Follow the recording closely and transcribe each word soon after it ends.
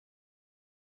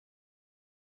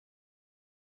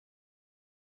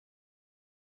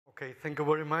Okay, thank you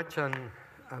very much, and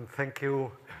thank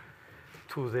you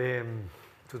to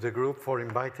the group for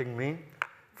inviting me.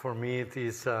 For me, it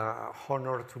is an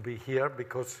honor to be here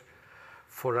because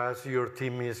for us, your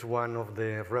team is one of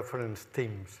the reference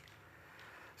teams.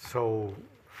 So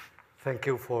thank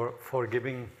you for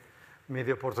giving me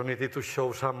the opportunity to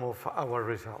show some of our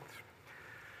results.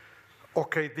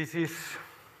 Okay, this is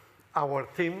our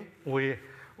team.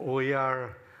 We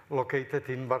are located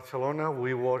in Barcelona.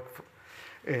 We work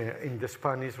in the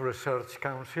Spanish Research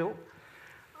Council,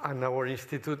 and our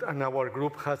institute and our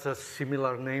group has a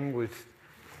similar name with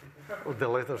the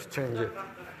letters changed.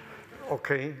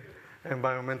 Okay,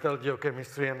 Environmental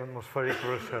Geochemistry and Atmospheric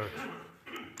Research.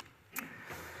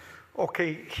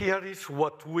 Okay, here is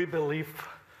what we believe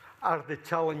are the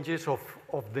challenges of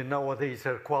the nowadays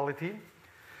air quality.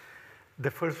 The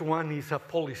first one is a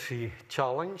policy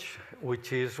challenge,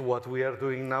 which is what we are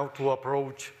doing now to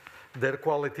approach the air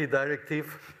quality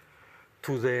directive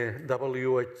to the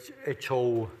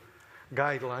WHO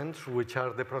guidelines, which are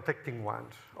the protecting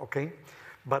ones, okay?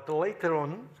 But later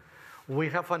on, we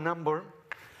have a number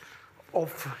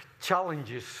of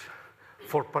challenges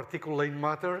for particulate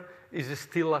matter is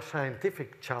still a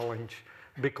scientific challenge,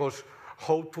 because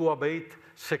how to abate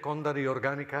secondary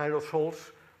organic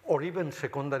aerosols or even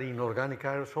secondary inorganic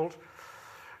aerosols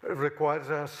requires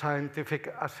a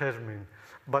scientific assessment,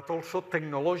 but also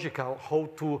technological, how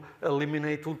to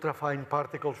eliminate ultrafine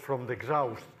particles from the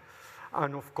exhaust,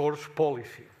 and of course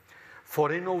policy. For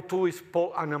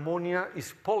NO2 and ammonia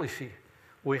is policy.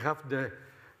 We have the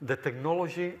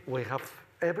technology, we have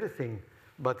everything,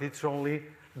 but it's only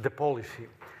the policy.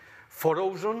 For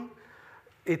ozone,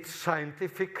 it's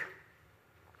scientific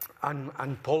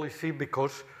and policy,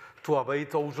 because to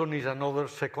abate ozone is another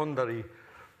secondary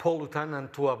pollutant,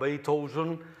 and to abate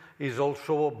ozone is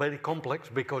also very complex,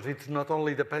 because it's not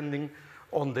only depending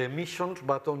on the emissions,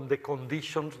 but on the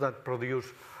conditions that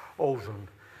produce ozone.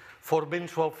 For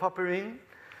benzoylfapyrin,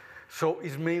 so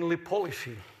it's mainly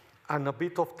policy and a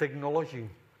bit of technology,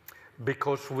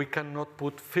 because we cannot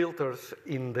put filters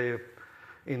in the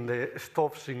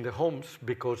stoves in the homes,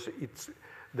 because it's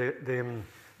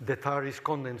the tar is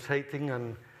condensating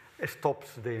and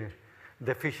stops the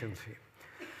efficiency.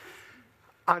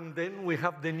 And then we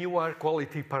have the new air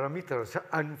quality parameters.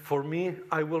 And for me,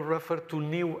 I will refer to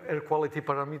new air quality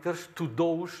parameters, to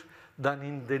those that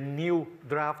in the new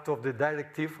draft of the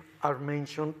directive are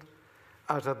mentioned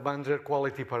as advanced air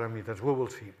quality parameters. We will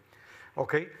see,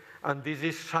 okay? And this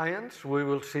is science. We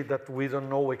will see that we don't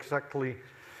know exactly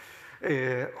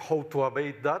how to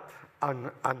abate that,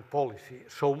 and policy.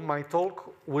 So my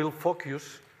talk will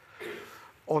focus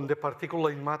on the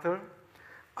particulate matter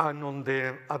and on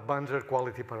the advanced air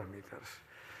quality parameters.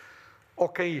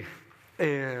 Okay,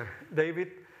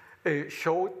 David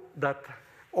showed that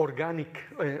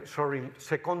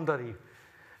secondary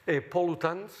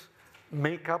pollutants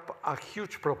make up a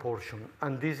huge proportion,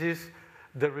 and this is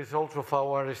the results of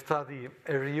our study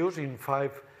areas in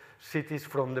 5 cities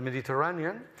from the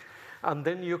Mediterranean. And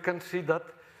then you can see that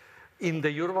in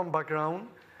the urban background,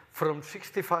 from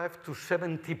 65 to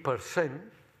 70%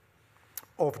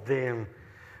 of the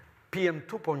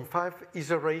PM2.5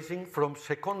 is arising from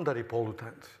secondary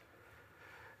pollutants,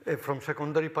 from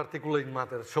secondary particulate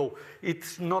matter. So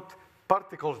it's not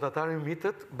particles that are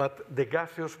emitted, but the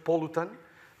gaseous pollutant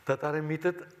that are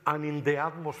emitted, and in the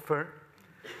atmosphere,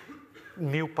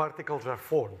 new particles are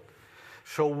formed.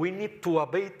 So we need to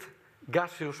abate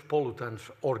gaseous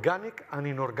pollutants, organic and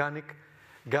inorganic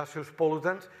gaseous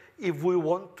pollutants, if we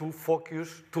want to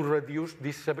focus to reduce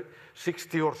this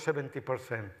 60 or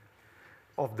 70%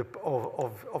 of the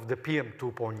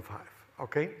PM2.5,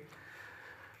 okay?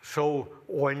 So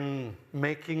when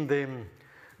making the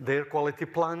air quality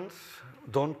plans,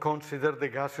 don't consider the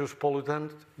gaseous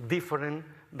pollutants different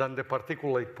than the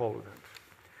particulate pollutants.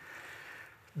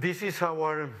 This is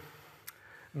our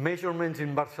measurements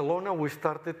in Barcelona. We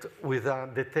started with a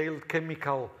detailed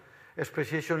chemical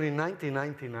speciation in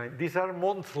 1999. These are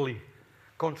monthly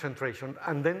concentration.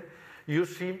 And then you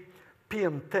see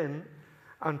PM10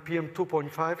 and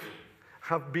PM2.5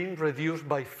 have been reduced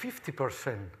by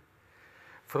 50%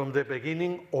 from the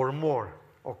beginning or more,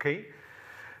 okay?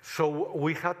 So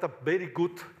we had a very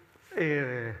good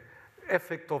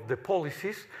effect of the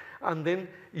policies. And then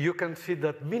you can see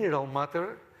that mineral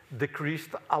matter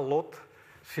decreased a lot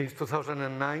since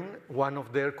 2009, one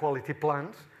of their quality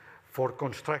plans for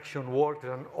construction work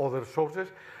and other sources,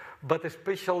 but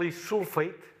especially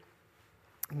sulfate,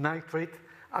 nitrate,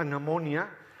 and ammonia,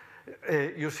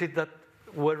 you see that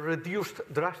were reduced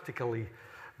drastically,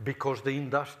 because the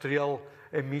industrial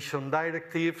emission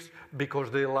directives,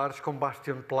 because the large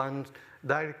combustion plant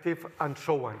directive, and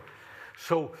so on.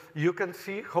 So you can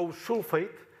see how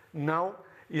sulfate now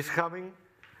is having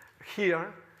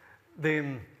here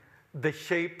the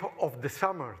shape of the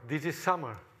summer. This is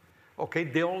summer. Okay,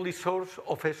 the only source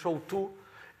of SO2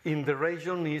 in the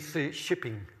region is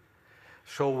shipping.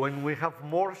 So when we have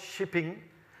more shipping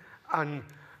and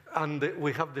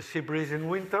we have the sea breeze in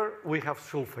winter, we have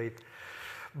sulfate.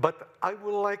 But I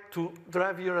would like to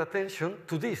drive your attention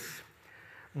to this.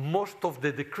 Most of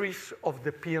the decrease of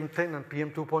the PM10 and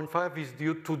PM2.5 is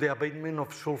due to the abatement of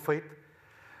sulfate,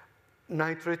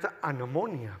 nitrate, and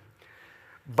ammonia.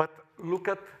 But look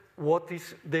at what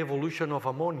is the evolution of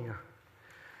ammonia.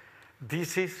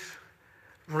 This is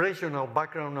regional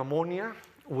background ammonia,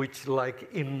 which, like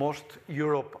in most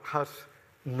Europe, has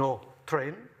no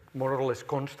trend, more or less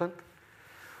constant.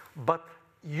 But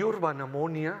urban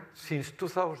ammonia, since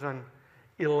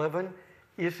 2011,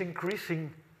 is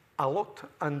increasing a lot,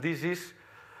 and this is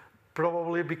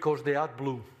probably because the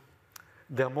AdBlue,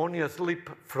 the ammonia slip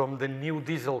from the new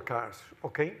diesel cars,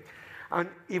 okay? And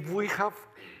if we have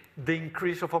the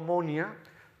increase of ammonia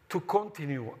to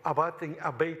continue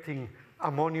abating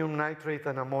ammonium nitrate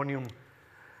and ammonium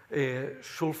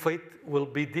sulfate will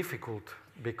be difficult,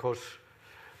 because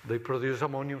they produce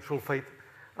ammonium sulfate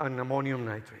and ammonium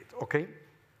nitrate, okay?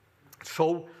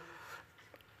 So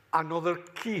another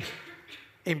key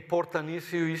important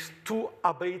issue is to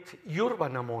abate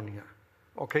urban ammonia,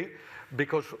 okay?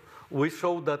 Because we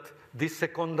saw that this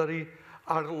secondary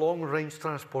are long-range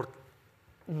transport,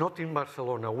 not in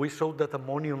Barcelona. We saw that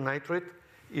ammonium nitrate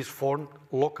is formed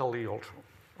locally also,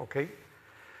 okay?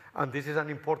 And this is an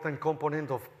important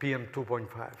component of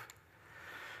PM2.5.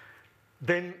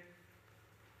 Then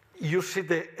you see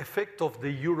the effect of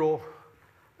the Euro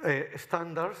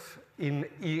standards in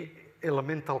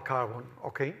elemental carbon,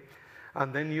 okay?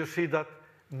 And then you see that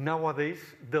nowadays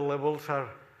the levels are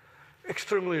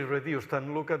extremely reduced.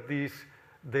 And look at this,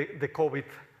 the COVID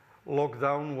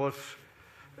lockdown was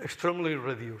extremely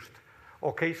reduced.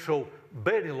 Okay, so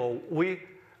very low.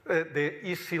 The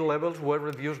EC levels were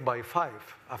reduced by 5,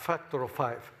 a factor of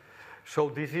 5. So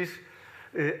this is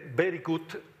a very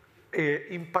good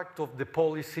impact of the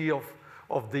policy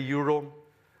of the Euro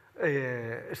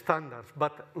standards.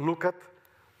 But look at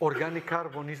organic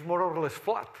carbon is more or less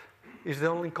flat. It's the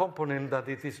only component that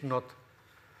it is not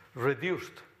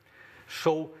reduced.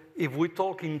 So if we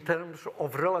talk in terms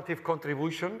of relative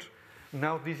contributions,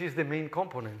 now this is the main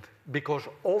component, because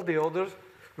all the others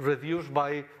reduced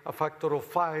by a factor of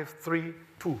 5, 3,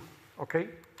 2, okay?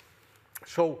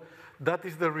 So that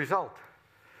is the result.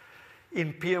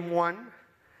 In PM1,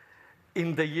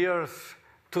 in the years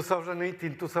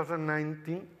 2018,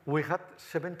 2019, we had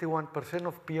 71%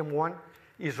 of PM1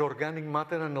 is organic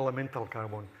matter and elemental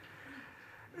carbon.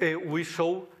 We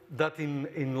saw that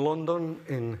in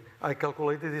London, I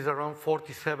calculated is around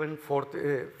 47,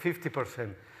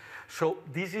 50%. So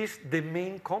this is the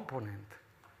main component,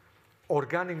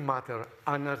 organic matter.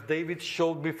 And as David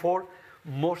showed before,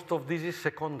 most of this is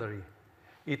secondary.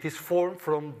 It is formed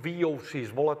from VOCs,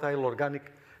 volatile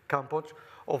organic compounds,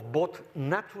 of both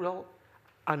natural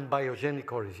and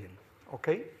biogenic origin,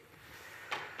 okay?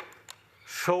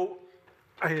 So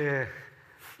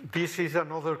this is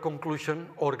another conclusion.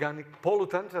 Organic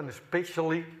pollutants, and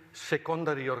especially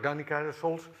secondary organic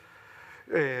aerosols,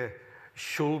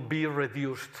 should be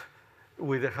reduced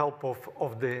with the help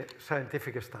of the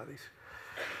scientific studies.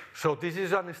 So this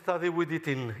is a study we did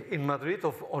in Madrid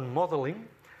on modeling.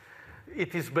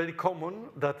 It is very common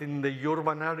that in the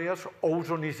urban areas,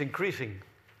 ozone is increasing,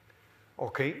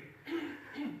 okay,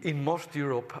 in most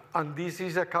Europe. And this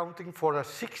is accounting for a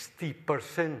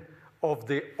 60% of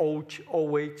the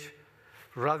OH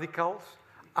radicals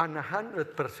and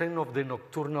 100% of the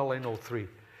nocturnal NO3.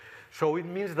 So it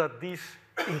means that this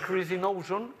increase in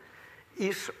ozone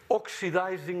is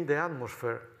oxidizing the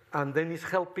atmosphere and then is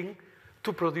helping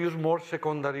to produce more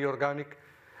secondary organic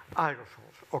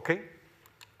aerosols, okay?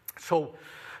 So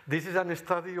this is a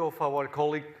study of our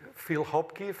colleague Phil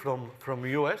Hopke from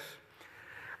US.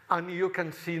 And you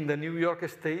can see in the New York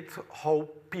State how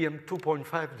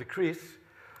PM2.5 decreased.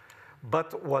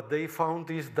 But what they found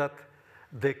is that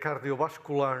the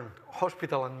cardiovascular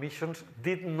hospital admissions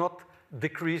did not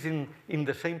decrease in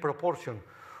the same proportion.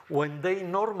 When they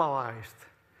normalized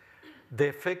the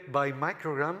effect by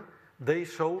microgram, they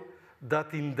saw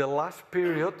that in the last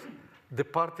period, the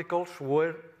particles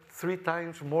were 3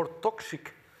 times more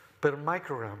toxic per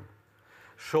microgram.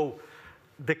 So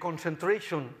the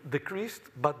concentration decreased,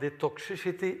 but the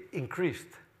toxicity increased.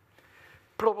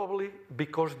 Probably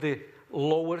because the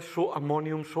lower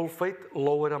ammonium sulfate,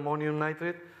 lower ammonium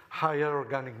nitrate, higher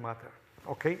organic matter,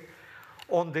 okay?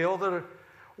 On the other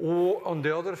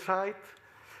side,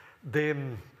 the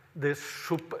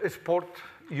sport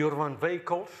urban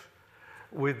vehicles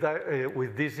with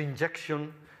this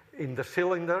injection in the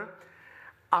cylinder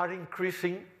are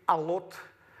increasing a lot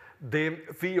the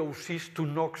VOCs to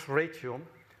NOx ratio.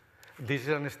 This is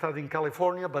a study in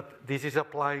California, but this is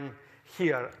applying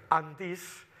here. And this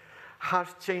has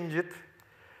changed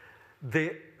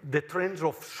the trends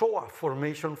of SOA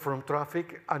formation from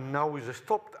traffic, and now is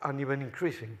stopped and even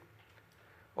increasing.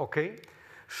 Okay?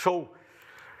 So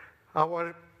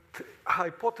our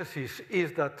hypothesis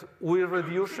is that we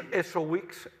reduce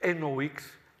SOx, NOx,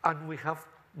 and we have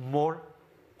more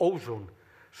ozone.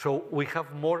 So we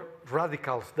have more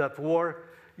radicals that were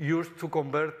used to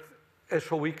convert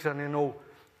SOx and NOx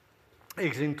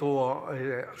into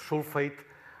sulfate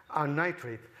and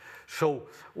nitrate. So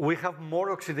we have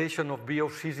more oxidation of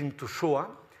VOCs into SOA,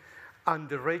 and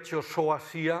the ratio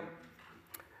SOA-SIA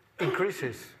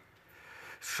increases.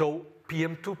 So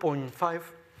PM2.5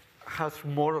 has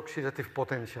more oxidative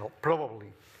potential,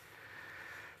 probably.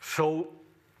 So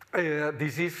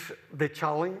this is the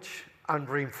challenge and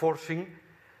reinforcing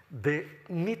the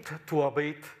need to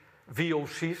abate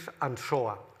VOCs and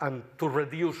SOA, and to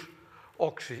reduce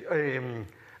ozone,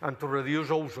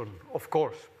 of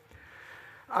course.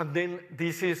 And then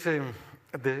this is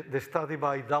the study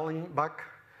by Dallenbach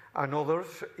and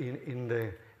others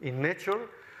in Nature,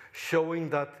 showing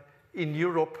that in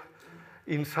Europe,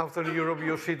 in Southern Europe,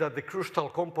 you see that the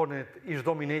crustal component is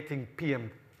dominating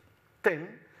PM10,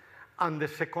 and the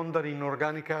secondary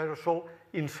inorganic aerosol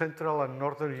in Central and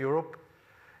Northern Europe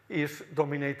is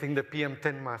dominating the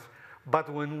PM10 mass. But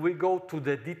when we go to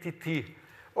the DTT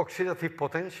oxidative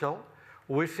potential,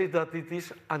 we see that it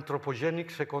is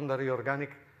anthropogenic secondary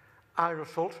organic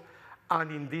aerosols,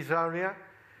 and in this area,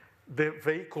 the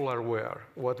vehicular wear,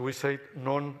 what we say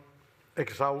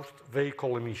non-exhaust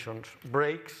vehicle emissions,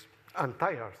 brakes and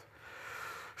tires.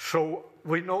 So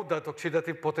we know that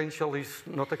oxidative potential is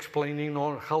not explaining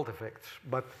all health effects,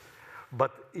 but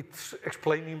it's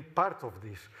explaining part of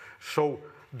this. So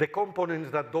the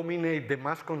components that dominate the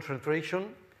mass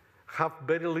concentration have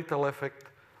very little effect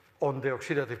on the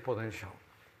oxidative potential.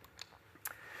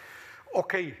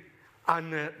 Okay,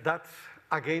 and that's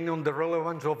again on the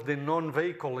relevance of the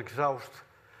non-vehicle exhaust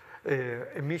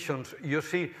emissions. You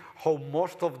see how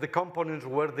most of the components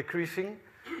were decreasing.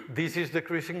 This is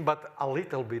decreasing, but a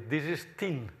little bit. This is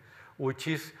tin, which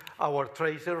is our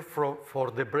tracer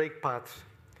for the brake pads.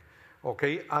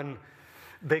 Okay, and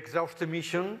the exhaust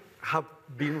emission have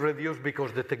been reduced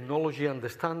because the technology and the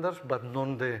standards, but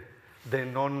not the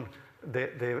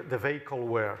vehicle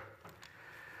wear.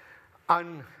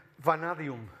 And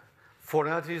vanadium, for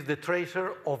us, is the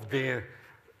tracer of the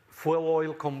fuel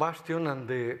oil combustion and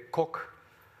the coke,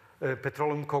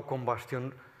 petroleum coke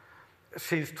combustion.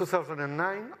 Since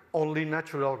 2009, only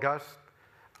natural gas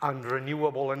and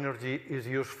renewable energy is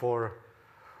used for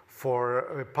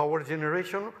power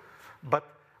generation. But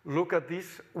look at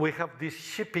this, we have this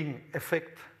shipping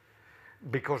effect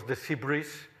because the sea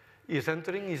breeze is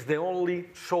entering, is the only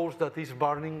source that is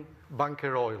burning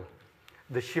bunker oil,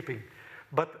 the shipping.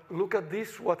 But look at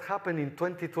this, what happened in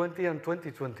 2020 and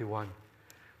 2021.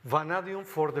 Vanadium,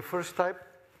 for the first time,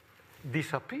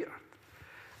 disappeared.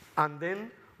 And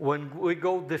then when we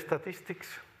go the statistics,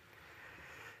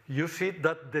 you see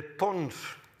that the tons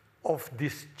of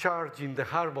discharge in the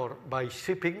harbor by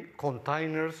shipping,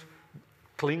 containers,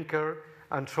 clinker,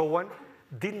 and so on,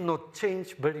 did not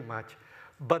change very much,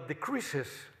 but the creases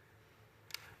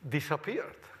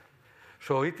disappeared.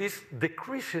 So it is the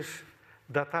creases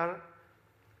that are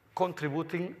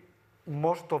contributing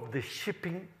most of the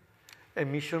shipping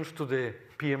emissions to the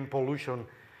PM pollution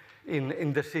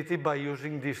in the city by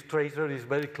using this tracer is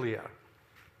very clear.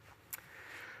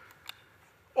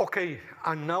 Okay,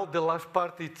 and now the last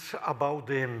part, it's about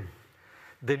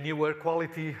the new air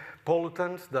quality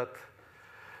pollutants that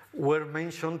were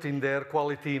mentioned in the air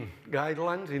quality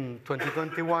guidelines in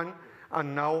 2021,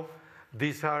 and now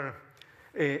these are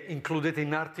included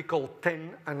in Article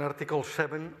 10 and Article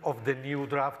 7 of the new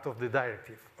draft of the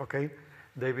directive, okay?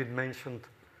 David mentioned.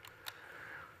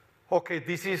 Okay,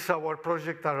 this is our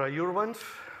project Ara Urbans,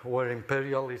 where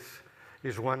Imperial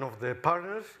is one of the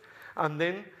partners, and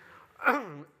then,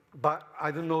 but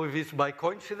I don't know if it's by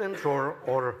coincidence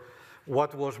or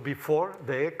what was before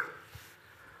the EC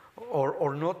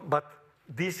or not, but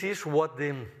this is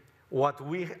what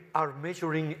we are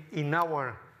measuring in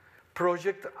our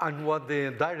project and what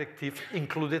the directive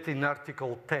included in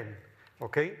Article 10,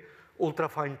 okay?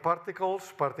 Ultrafine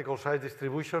particles, particle size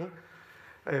distribution,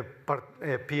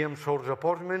 PM source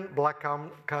apportionment, black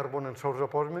carbon and source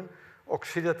apportionment,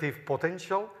 oxidative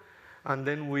potential, and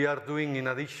then we are doing, in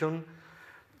addition,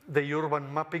 the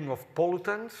urban mapping of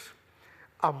pollutants,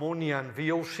 ammonia and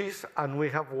VOCs, and we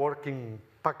have working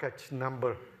package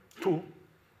number 2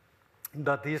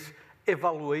 that is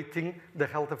evaluating the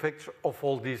health effects of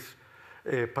all these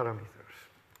parameters.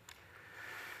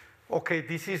 Okay,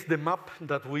 this is the map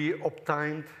that we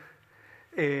obtained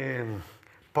and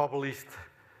published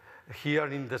here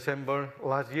in December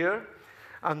last year.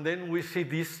 And then we see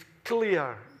this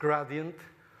clear gradient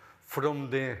from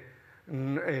the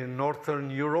Northern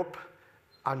Europe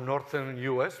and Northern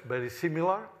US, very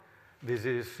similar. This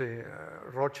is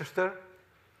Rochester.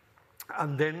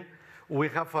 And then we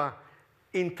have an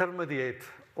intermediate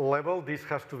level. This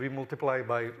has to be multiplied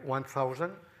by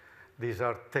 1,000. These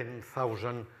are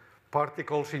 10,000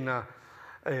 particles in a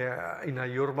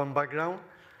urban background.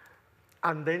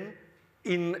 And then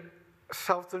in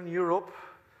Southern Europe,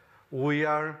 we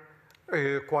are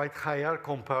quite higher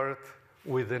compared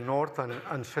with the North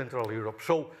and Central Europe.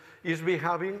 So it's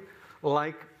behaving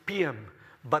like PM.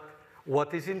 But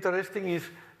what is interesting is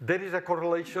there is a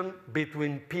correlation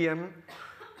between PM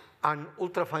and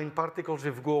ultrafine particles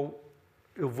if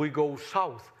we go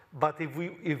south. But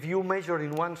if you measure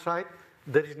in one side,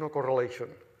 there is no correlation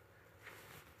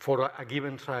for a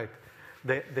given site,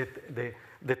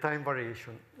 the time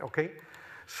variation, okay?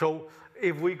 So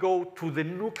if we go to the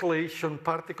nucleation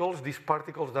particles, these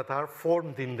particles that are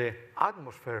formed in the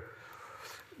atmosphere,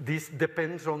 this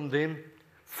depends on the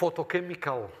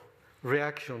photochemical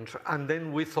reactions. And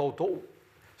then we thought, oh,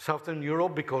 Southern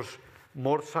Europe, because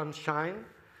more sunshine,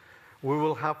 we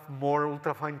will have more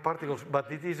ultrafine particles,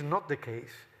 but it is not the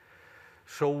case.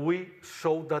 So we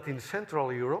saw that in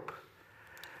Central Europe,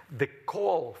 the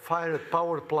coal-fired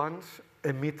power plants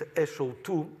emit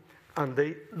SO2 and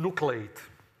they nucleate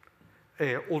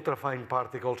ultrafine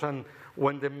particles. And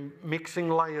when the mixing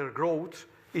layer grows,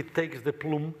 it takes the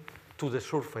plume to the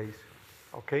surface,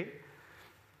 okay?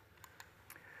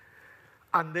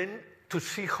 And then to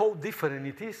see how different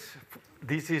it is,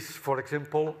 this is, for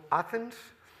example, Athens,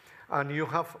 and you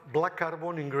have black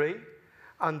carbon in gray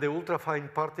and the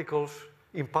ultrafine particles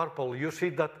in purple. You see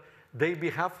that they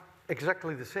behave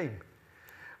exactly the same.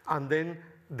 And then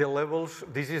the levels,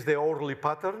 this is the hourly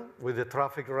pattern with the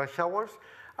traffic rush hours.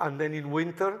 And then in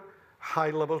winter,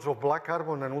 high levels of black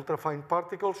carbon and ultrafine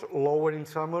particles, lower in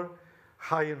summer,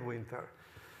 high in winter.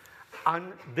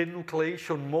 And the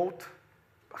nucleation mode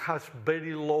has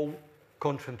very low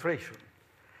concentration.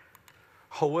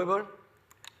 However,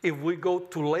 if we go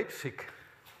to Leipzig,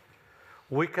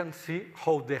 we can see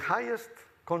how the highest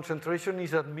concentration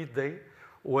is at midday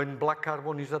when black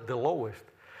carbon is at the lowest.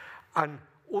 And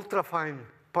ultrafine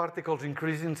particles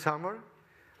increase in summer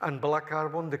and black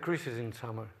carbon decreases in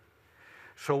summer.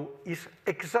 So it's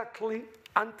exactly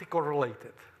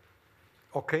anti-correlated,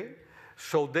 okay?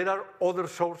 So there are other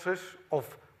sources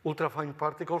of ultrafine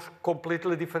particles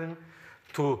completely different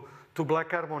to black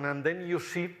carbon. And then you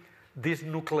see this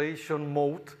nucleation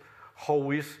mode,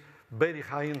 how is very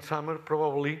high in summer,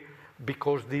 probably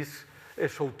because these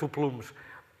SO2 plumes.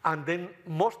 And then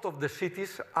most of the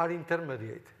cities are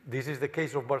intermediate. This is the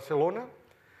case of Barcelona,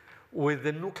 with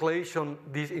the nucleation,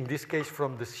 in this case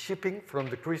from the shipping, from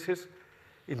the creases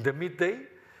in the midday,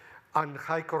 and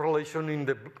high correlation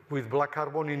with black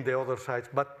carbon in the other sides,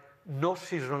 but no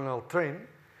seasonal trend,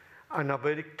 and a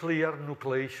very clear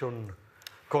nucleation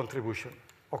contribution,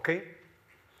 okay?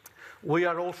 We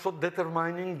are also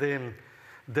determining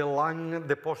the lung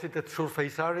deposited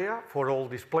surface area for all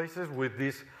these places with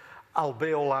this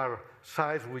alveolar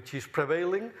size which is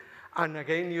prevailing. And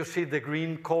again, you see the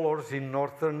green colors in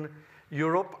Northern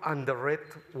Europe and the red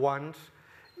ones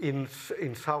in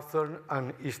Southern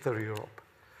and Eastern Europe.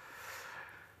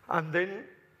 And then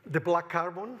the black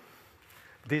carbon,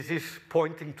 this is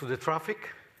pointing to the traffic.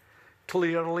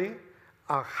 Clearly,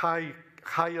 a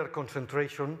higher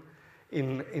concentration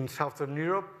in Southern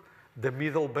Europe, the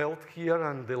middle belt here,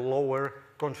 and the lower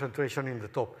concentration in the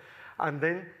top. And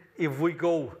then if we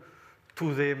go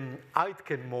to the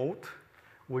Aitken mode,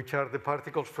 which are the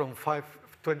particles from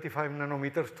 25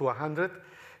 nanometers to 100,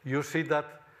 you see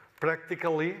that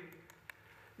practically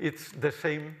it's the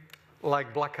same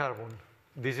like black carbon.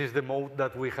 This is the mode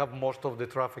that we have most of the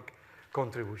traffic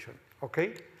contribution,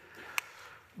 okay?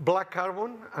 Black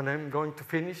carbon, and I'm going to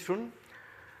finish soon.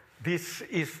 This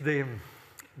is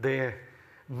the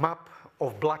map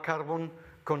of black carbon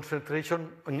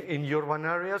concentration in urban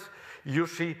areas. You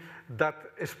see that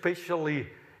especially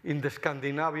in the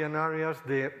Scandinavian areas,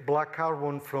 the black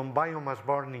carbon from biomass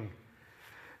burning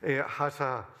has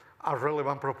a a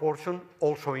relevant proportion,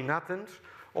 also in Athens,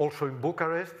 also in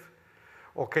Bucharest,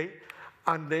 okay?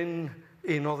 And then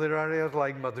in other areas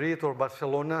like Madrid or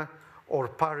Barcelona or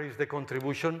Paris, the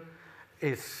contribution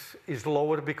is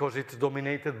lower because it's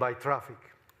dominated by traffic.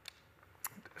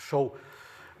 So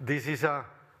this is a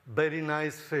very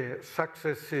nice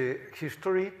success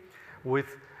history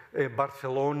with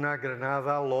Barcelona,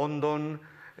 Granada, London,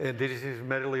 this is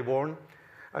Marylebone,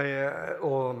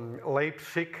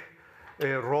 Leipzig,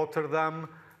 Rotterdam,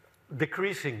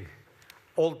 decreasing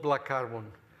old black carbon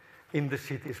in the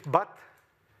cities. But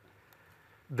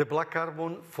the black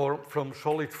carbon from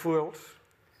solid fuels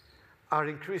are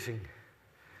increasing.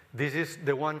 This is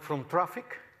the one from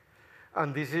traffic,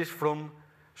 and this is from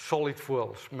solid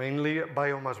fuels, mainly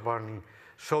biomass burning.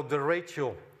 So the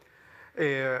ratio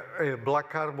black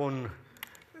carbon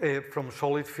from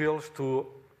solid fuels to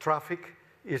traffic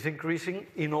is increasing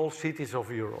in all cities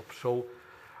of Europe. So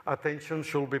attention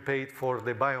should be paid for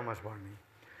the biomass burning.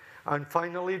 And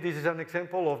finally, this is an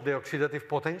example of the oxidative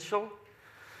potential.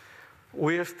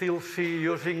 We still see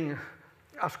using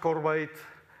ascorbic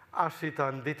acid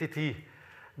and DTT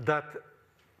that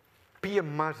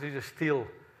PM mass is still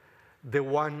the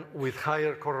one with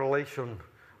higher correlation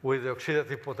with the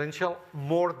oxidative potential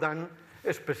more than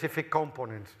specific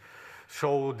components.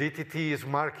 So DTT is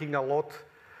marking a lot,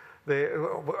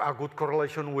 a good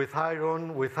correlation with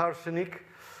iron, with arsenic,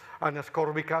 and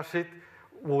ascorbic acid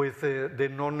with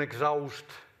the non-exhaust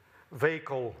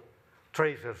vehicle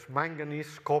tracers,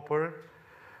 manganese, copper,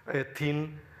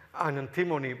 tin, and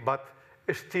antimony, but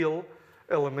still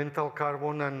elemental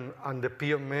carbon and the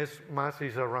PM mass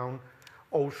is around,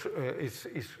 is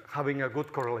having a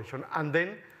good correlation. And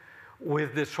then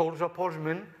with the source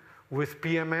apportionment, with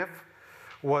PMF,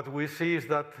 what we see is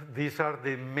that these are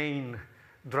the main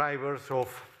drivers of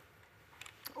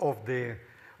the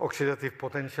oxidative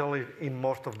potential in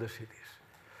most of the cities.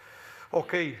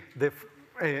 Okay, the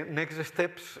next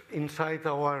steps inside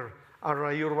our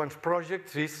RI Urbans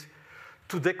projects is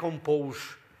to decompose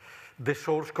the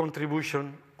source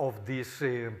contribution of these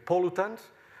pollutants.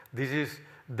 This is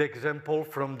the example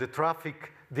from the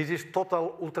traffic. This is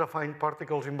total ultrafine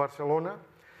particles in Barcelona,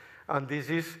 and this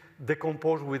is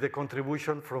decomposed with the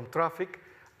contribution from traffic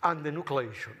and the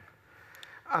nucleation.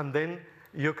 And then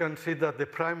you can see that the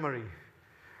primary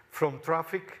from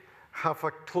traffic have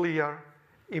a clear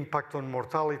impact on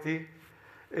mortality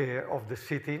of the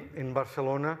city in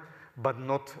Barcelona, but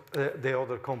not the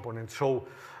other components. So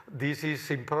this is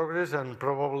in progress, and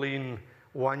probably in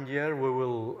 1 year we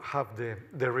will have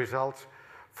the results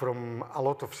from a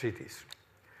lot of cities.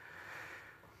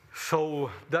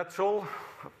 So that's all.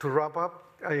 To wrap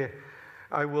up,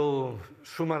 I will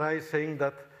summarize saying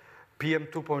that PM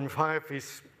 2.5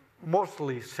 is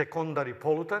mostly secondary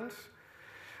pollutants,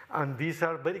 and these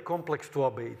are very complex to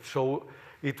abate. So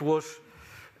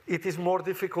it is more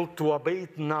difficult to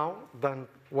abate now than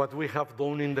what we have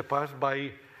done in the past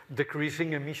by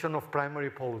decreasing emission of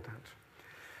primary pollutants.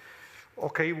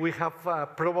 Okay, we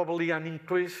have probably an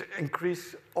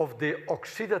increase of the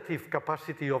oxidative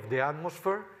capacity of the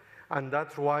atmosphere, and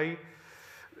that's why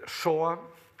SOA,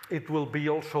 it will be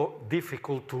also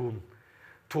difficult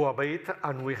to abate,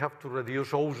 and we have to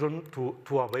reduce ozone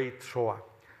to abate SOA.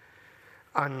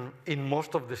 And in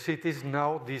most of the cities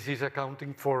now, this is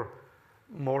accounting for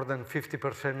more than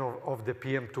 50% of the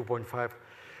PM 2.5.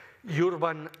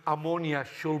 Urban ammonia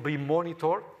should be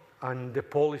monitored, and the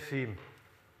policy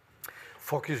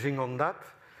focusing on that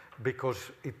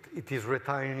because it is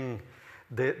retaining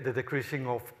the decreasing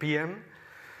of PM.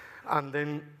 And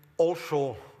then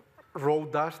also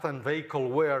road dust and vehicle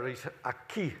wear is a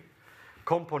key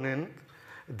component.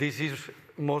 This is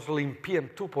mostly in PM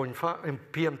 2.5 and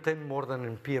PM10 more than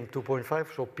in PM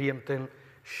 2.5, so PM10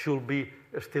 should be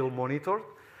still monitored.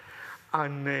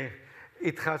 And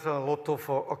it has a lot of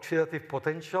oxidative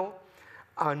potential,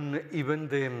 and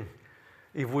even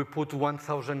if we put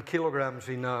 1,000 kilograms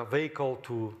in a vehicle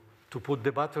to put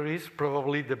the batteries,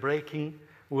 probably the braking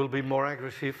will be more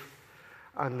aggressive,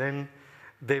 and then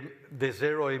the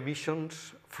zero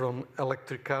emissions from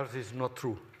electric cars is not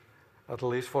true, at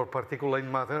least for particulate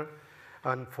matter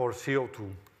and for CO2.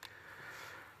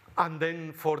 And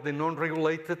then for the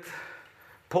non-regulated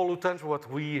pollutants,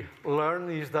 what we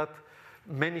learn is that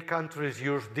many countries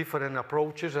use different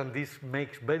approaches, and this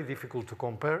makes very difficult to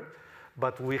compare,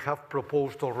 but we have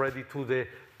proposed already to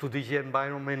DG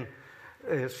Environment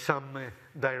some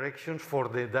directions for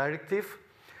the directive.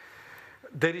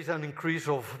 There is an increase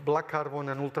of black carbon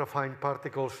and ultrafine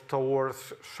particles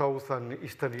towards South and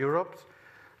Eastern Europe,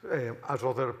 as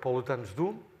other pollutants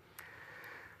do.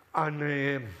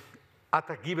 And at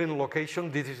a given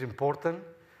location, this is important,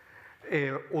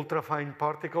 ultrafine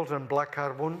particles and black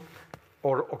carbon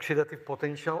or oxidative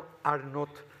potential are not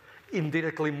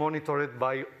indirectly monitored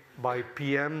by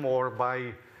PM or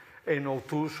by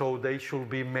NO2, so they should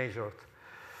be measured.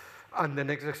 And the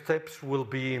next steps will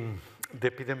be the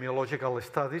epidemiological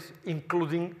studies,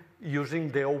 including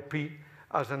using the OP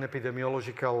as an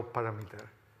epidemiological parameter.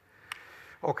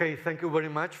 Okay, thank you very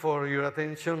much for your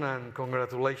attention and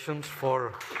congratulations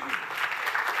for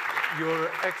your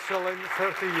excellent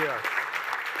 30 years.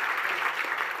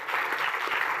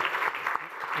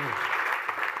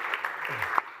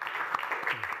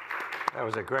 That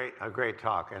was a great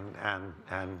talk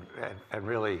and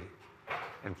really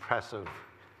impressive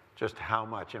just how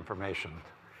much information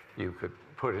you could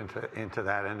put into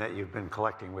that and that you've been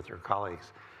collecting with your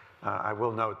colleagues. I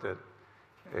will note that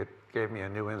it gave me a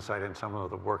new insight in some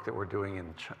of the work that we're doing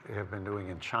have been doing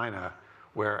in China,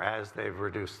 where as they've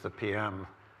reduced the PM,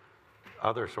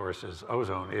 other sources,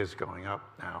 ozone is going up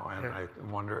now, and I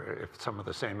wonder if some of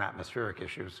the same atmospheric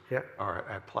issues are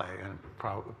at play, and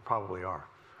probably are.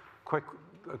 Quick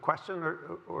question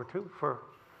or two for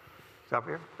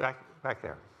Xavier, back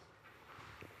there.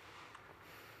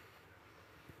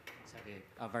 Xavier,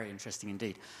 very interesting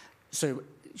indeed. So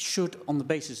on the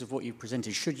basis of what you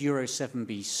presented, should Euro 7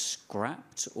 be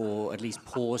scrapped or at least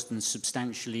paused and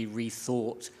substantially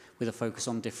rethought with a focus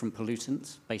on different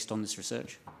pollutants based on this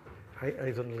research?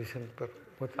 I don't listen, but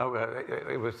what? Oh,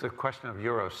 it was the question of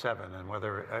Euro 7 and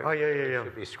whether it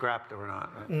should be scrapped or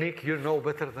not. Nick, you know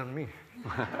better than me.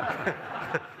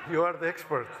 You are the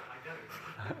expert.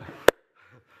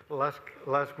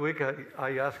 Last week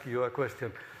I asked you a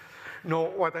question. No,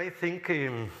 what I think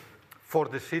for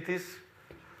the cities,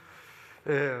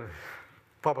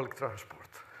 public transport.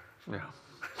 Yeah.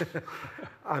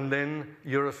 And then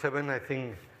Euro 7, I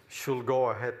think, should go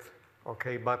ahead,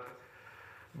 okay? But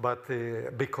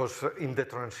because in the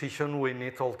transition we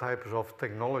need all types of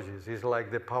technologies. It's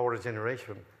like the power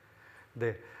generation.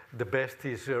 The best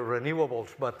is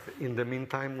renewables, but in the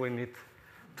meantime we need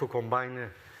to combine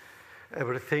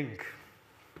everything.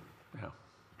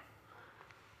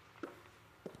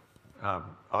 Yeah.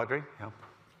 Audrey? Yeah.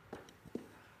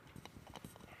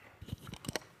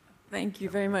 Thank you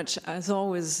very much. As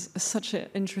always, such an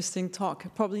interesting talk.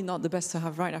 Probably not the best to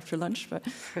have right after lunch, but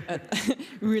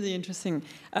really interesting.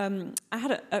 I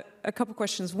had a couple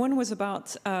questions. One was about,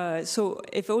 so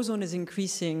if ozone is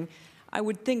increasing, I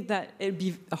would think that it'd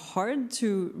be hard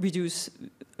to reduce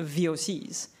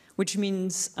VOCs, which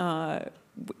means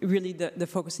really the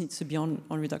focus needs to be on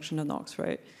reduction of NOx,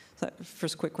 right? So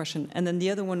first quick question. And then the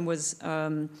other one was,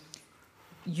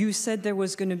 you said there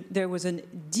was a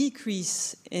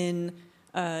decrease in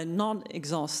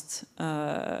non-exhaust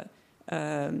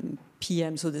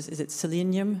PM. So is it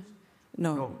selenium?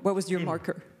 No. What was your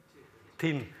marker?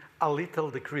 Tin. A little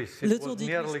decrease. It little was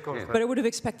decrease. nearly constant. But I would have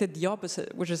expected the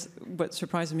opposite, which is what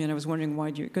surprised me. And I was wondering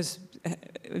why because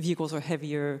vehicles are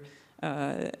heavier,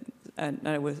 and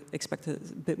I would expect a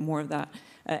bit more of that.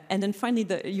 And then finally,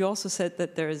 you also said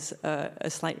that there's a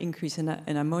slight increase in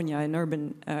ammonia in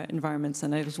urban environments.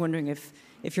 And I was wondering if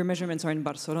your measurements are in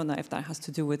Barcelona, if that has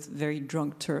to do with very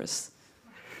drunk tourists.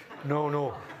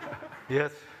 No.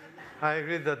 Yes, I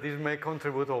agree that this may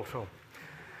contribute also.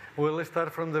 We'll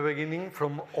start from the beginning,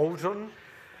 from ozone.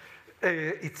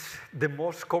 It's the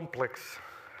most complex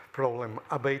problem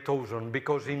about ozone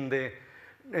because in the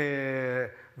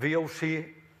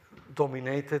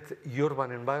VOC-dominated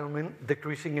urban environment,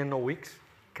 decreasing NOx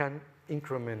can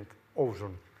increment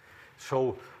ozone.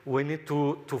 So we need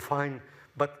to find,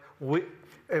 but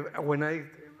when I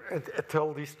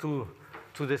tell this to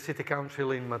the city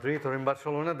council in Madrid or in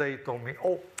Barcelona, they told me,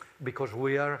 because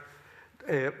we are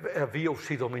a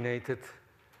VOC-dominated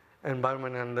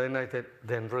environment, and then I said,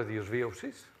 then reduce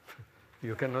VOCs.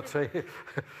 You cannot say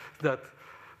that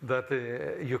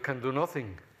you can do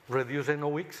nothing. Reduce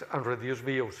NOx and reduce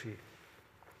VOC.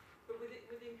 But with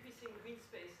increasing green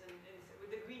space and with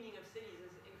the greening of cities,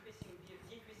 decreasing VOC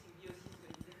is going to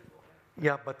be difficult. Right?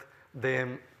 Yeah, but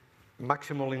the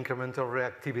maximal incremental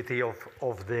reactivity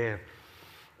of the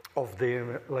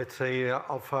let's say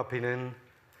alpha pinene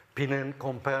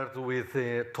compared with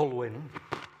toluene,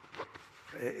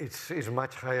 it's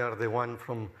much higher, the one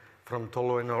from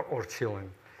toluene or xylene.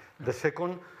 The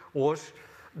second was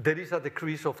there is a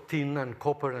decrease of tin and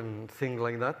copper and things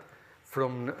like that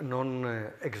from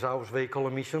non-exhaust vehicle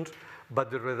emissions, but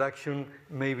the reduction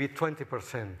may be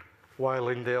 20%, while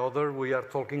in the other we are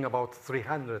talking about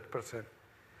 300%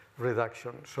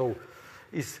 reduction. So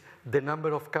the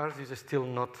number of cars is still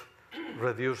not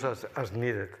reduced as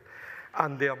needed.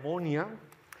 And the ammonia,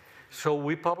 so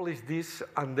we published this,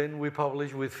 and then we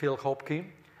published with Phil Hopke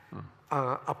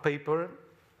a paper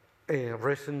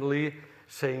recently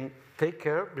saying, take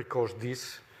care because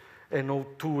this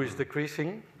NO2 is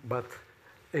decreasing, but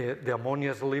the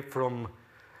ammonia leak from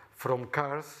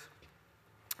cars,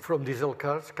 from diesel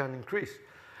cars can increase.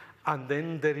 And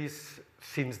then there is,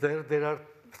 since there are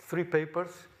 3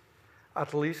 papers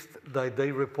at least that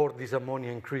they report this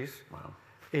ammonia increase. Wow.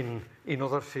 In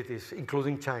other cities,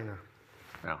 including China.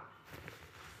 Yeah.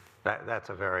 That's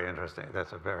a very interesting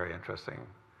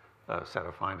set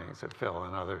of findings that Phil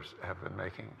and others have been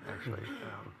making, actually.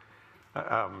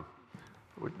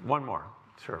 One more,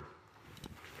 sure.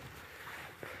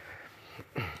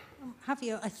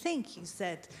 Javier, I think you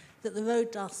said that the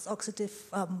road dust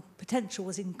oxidative potential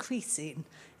was increasing.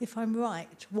 If I'm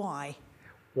right, why?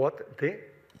 What?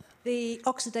 The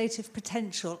oxidative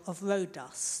potential of road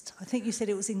dust. I think you said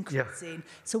it was increasing.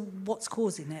 Yeah. So what's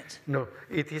causing it? No,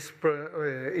 it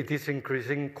is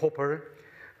increasing copper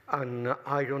and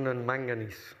iron and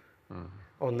manganese.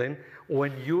 Mm-hmm. And then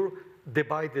when you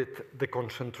divided the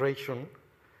concentration,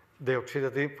 the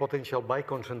oxidative potential by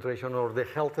concentration or the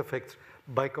health effects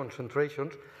by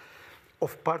concentrations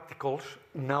of particles,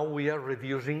 now we are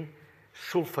reducing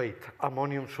sulfate,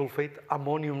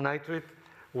 ammonium nitrate,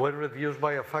 were reduced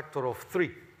by a factor of 3.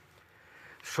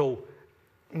 So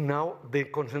now the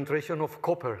concentration of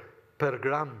copper per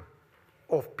gram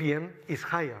of PM is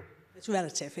higher. It's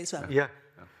relative, it's relative. Yeah.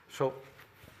 So.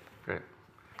 Great.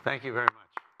 Thank you very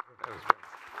much. That was great.